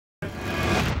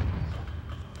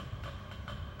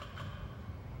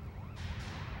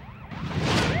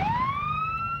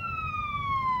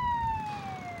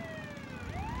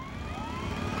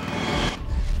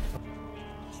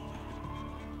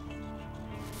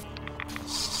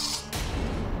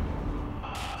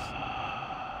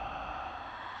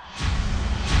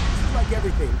like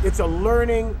everything, it's a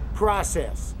learning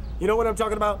process. You know what I'm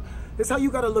talking about? It's how you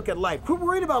gotta look at life. Quit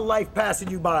worrying about life passing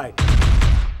you by.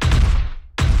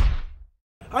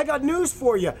 I got news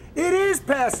for you. It is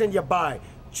passing you by.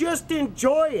 Just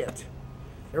enjoy it.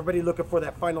 Everybody looking for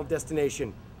that final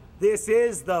destination. This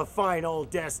is the final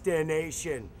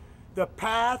destination. The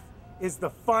path is the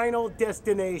final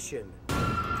destination.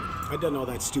 I done all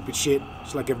that stupid shit,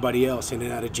 just like everybody else, in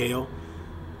and out of jail.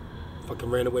 Fucking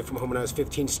ran away from home when I was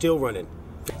 15, still running.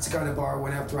 It's the kind of bar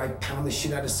when after I pound the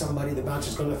shit out of somebody, the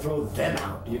bouncer's gonna throw them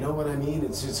out. You know what I mean?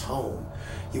 It's his home.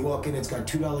 You walk in, it's got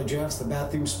 $2 drafts, the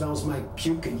bathroom smells like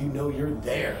puke, and you know you're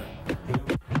there. You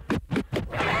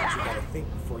gotta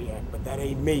think before you act, but that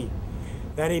ain't me.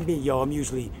 That ain't me, y'all. I'm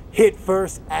usually hit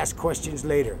first, ask questions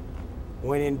later.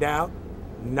 When in doubt,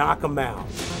 knock 'em out.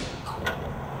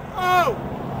 Oh!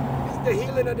 The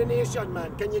healing of the nation,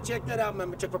 man. Can you check that out,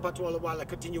 man? Check for patrol while I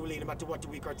continually, no matter what the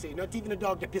week or two. Not even a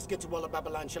dog that piss gets to all of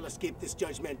Babylon shall escape this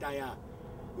judgment,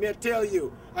 May I tell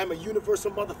you, I'm a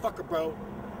universal motherfucker, bro.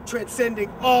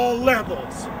 Transcending all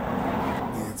levels.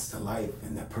 Yeah, it's the life,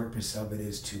 and the purpose of it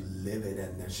is to live it,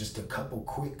 and there's just a couple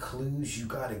quick clues you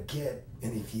gotta get,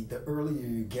 and if you, the earlier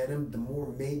you get them, the more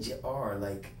made you are.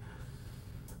 Like,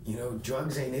 you know,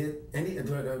 drugs ain't it.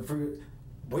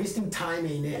 Wasting time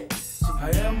ain't it. I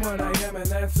am what I am and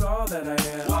that's all that I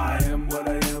am. I am what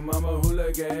I am, I'm a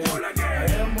hooligan. I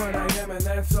am what I am and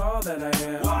that's all that I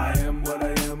am. I am what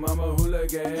I am, I'm a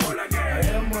hooligan. I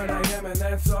am what I am and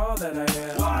that's all that I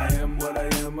am. I am what I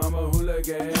am, I'm a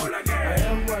hooligan. I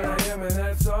am what I am and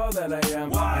that's all that I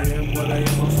am. I am what I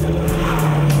am, I'm still a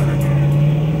hooligan.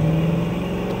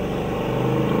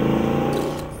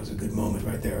 That was a good moment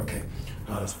right there, okay.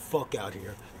 Hot as fuck out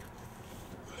here.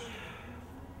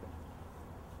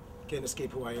 Can't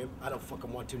escape who I am. I don't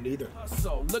fucking want to neither.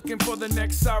 So looking for the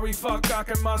next sorry fuck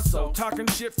cocking muscle, talking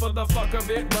shit for the fuck of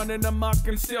it, running amok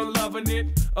and still loving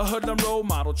it. A hoodlum role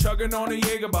model, chugging on a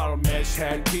Jaeger bottle, mesh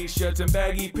hat, t-shirts and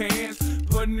baggy pants,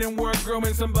 putting in work,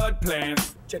 growing some bud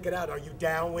plants. Check it out. Are you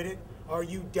down with it? Are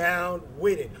you down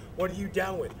with it? What are you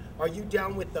down with? Are you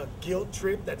down with the guilt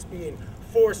trip that's being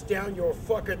forced down your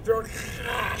fucking throat?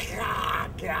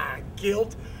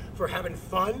 Guilt for having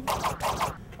fun?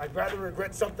 I'd rather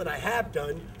regret something I have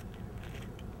done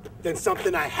than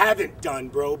something I haven't done,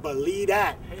 bro. Believe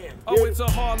that. Oh, it's a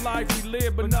hard life we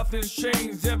live, but nothing's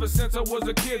changed ever since I was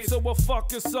a kid. So a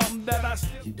fuck is something that I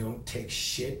still... You don't take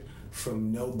shit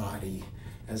from nobody.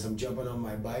 As I'm jumping on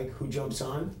my bike, who jumps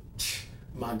on?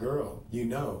 My girl. You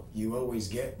know, you always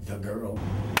get the girl.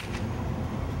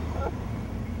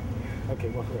 Okay,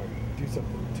 walk around. Do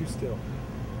something. Too still.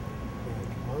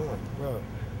 Come on, bro.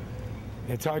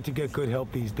 It's hard to get good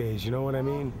help these days, you know what I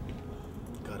mean?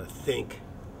 Gotta think.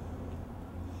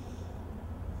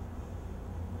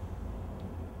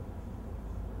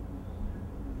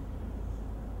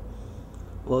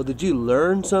 Well, did you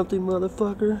learn something,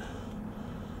 motherfucker?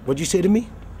 What'd you say to me?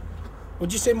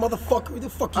 What'd you say, motherfucker? Who the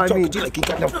fuck you talking to like you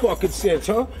got no fucking sense,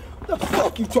 huh? What the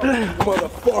fuck you talking to,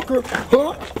 motherfucker?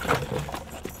 Huh?